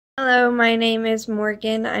Hello, my name is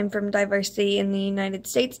Morgan. I'm from Diversity in the United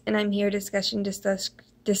States, and I'm here discussing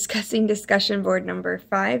discussion board number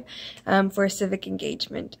 5 for civic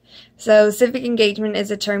engagement. So civic engagement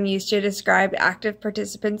is a term used to describe active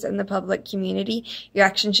participants in the public community. Your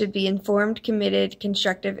action should be informed, committed,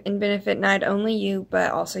 constructive, and benefit not only you,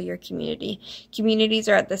 but also your community. Communities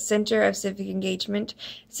are at the center of civic engagement.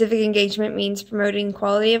 Civic engagement means promoting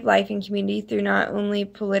quality of life in community through not only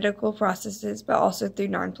political processes, but also through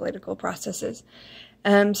non-political processes.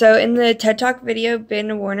 So in the TED Talk video,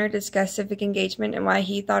 Ben Warner discussed civic engagement and why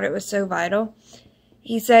he thought it was so vital.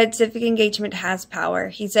 He said civic engagement has power.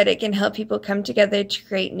 He said it can help people come together to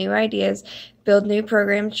create new ideas, build new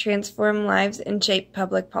programs, transform lives, and shape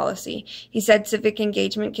public policy. He said civic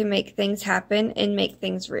engagement can make things happen and make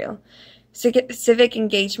things real. Civic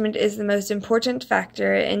engagement is the most important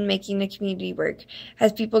factor in making a community work.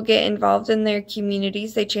 As people get involved in their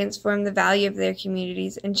communities, they transform the value of their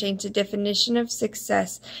communities and change the definition of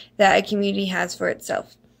success that a community has for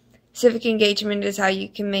itself. Civic engagement is how you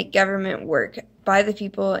can make government work by the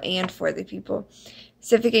people and for the people.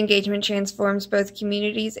 Civic engagement transforms both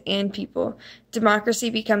communities and people. Democracy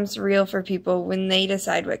becomes real for people when they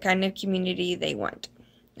decide what kind of community they want.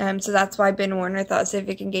 So that's why Ben Warner thought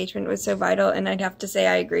civic engagement was so vital, and I'd have to say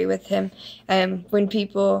I agree with him. When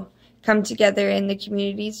people come together in the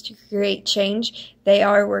communities to create change, they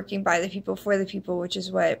are working by the people for the people, which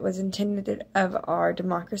is what was intended of our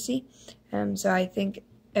democracy. So I think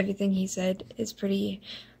everything he said is pretty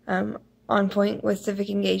on point with civic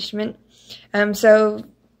engagement. So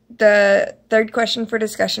the third question for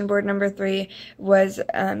discussion board number 3 was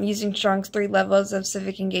using Strong's 3 levels of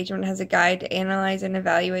civic engagement as a guide to analyze and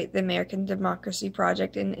evaluate the American Democracy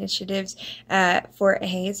Project initiatives at Fort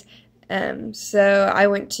Hays. So I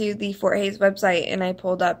went to the Fort Hays website and I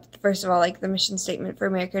pulled up, first of all, like the mission statement for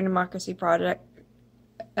American Democracy Project,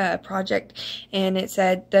 and it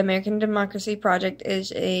said the American Democracy Project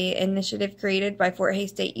is an initiative created by Fort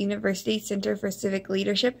Hays State University Center for Civic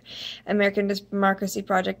Leadership. American Democracy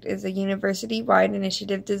Project is a university-wide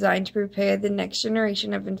initiative designed to prepare the next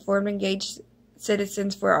generation of informed, engaged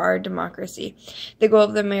citizens for our democracy. The goal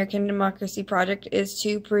of the American Democracy Project is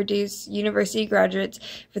to produce university graduates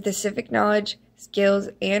with the civic knowledge, skills,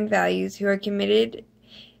 and values who are committed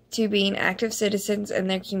to being active citizens in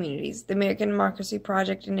their communities. The American Democracy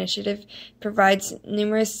Project initiative provides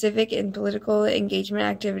numerous civic and political engagement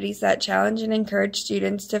activities that challenge and encourage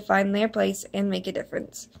students to find their place and make a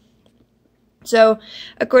difference. So,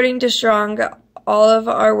 according to Strong, all of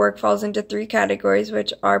our work falls into 3 categories,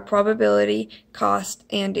 which are probability, cost,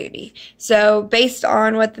 and duty. So, based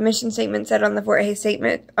on what the mission statement said on the Fort Hays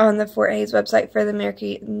website for the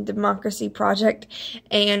American Democracy Project,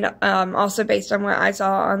 and also based on what I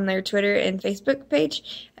saw on their Twitter and Facebook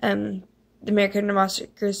page, the American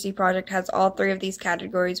Democracy Project has all 3 of these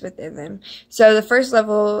categories within them. So, the first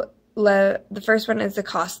one is the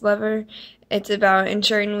cost lever. It's about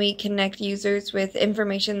ensuring we connect users with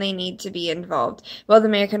information they need to be involved. Well, the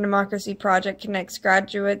American Democracy Project connects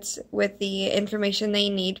graduates with the information they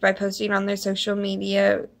need by posting on their social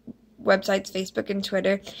media websites, Facebook and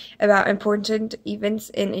Twitter, about important events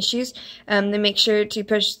and issues. They make sure to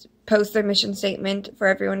post their mission statement for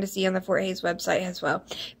everyone to see on the Fort Hays website as well.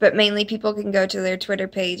 But mainly people can go to their Twitter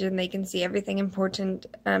page and they can see everything important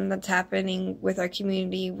that's happening with our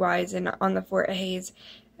community-wise and on the Fort Hays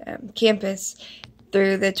campus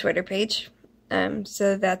through the Twitter page.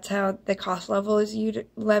 So that's how the cost lever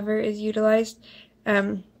is utilized.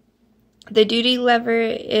 The duty lever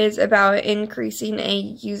is about increasing a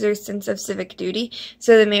user's sense of civic duty.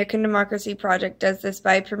 So the American Democracy Project does this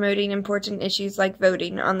by promoting important issues like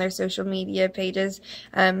voting on their social media pages.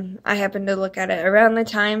 I happened to look at it around the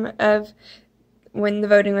time of when the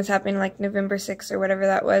voting was happening, like November 6th or whatever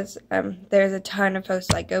that was. There's a ton of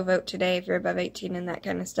posts like go vote today if you're above 18 and that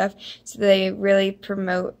kind of stuff. So they really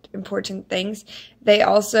promote important things. They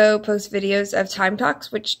also post videos of time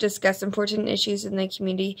talks which discuss important issues in the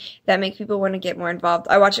community that make people want to get more involved.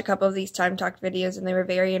 I watched a couple of these time talk videos and they were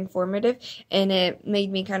very informative, and it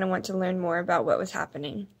made me kind of want to learn more about what was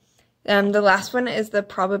happening. The last one is the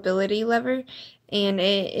probability lever, and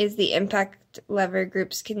it is the impact lever.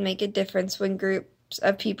 Groups can make a difference when groups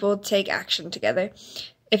of people take action together.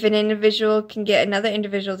 If an individual can get another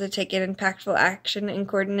individual to take an impactful action in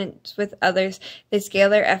coordinates with others, they scale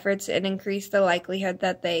their efforts and increase the likelihood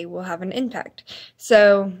that they will have an impact.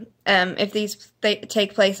 So if these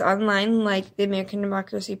take place online, like the American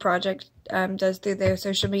Democracy Project does through their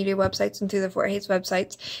social media websites and through the Fort Hays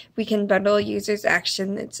websites. We can bundle users'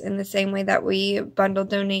 action. It's in the same way that we bundle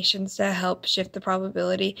donations to help shift the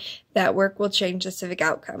probability that work will change the civic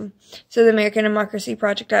outcome. So the American Democracy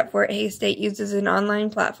Project at Fort Hays State uses an online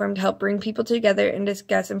platform to help bring people together and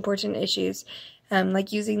discuss important issues,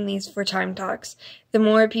 like using these for time talks. The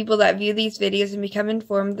more people that view these videos and become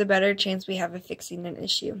informed, the better chance we have of fixing an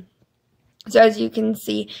issue. So as you can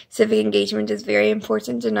see, civic engagement is very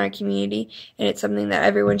important in our community, and it's something that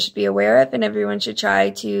everyone should be aware of and everyone should try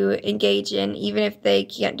to engage in, even if they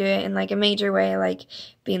can't do it in like a major way, like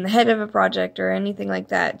being the head of a project or anything like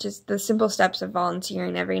that. Just the simple steps of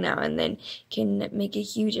volunteering every now and then can make a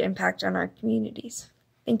huge impact on our communities.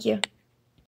 Thank you.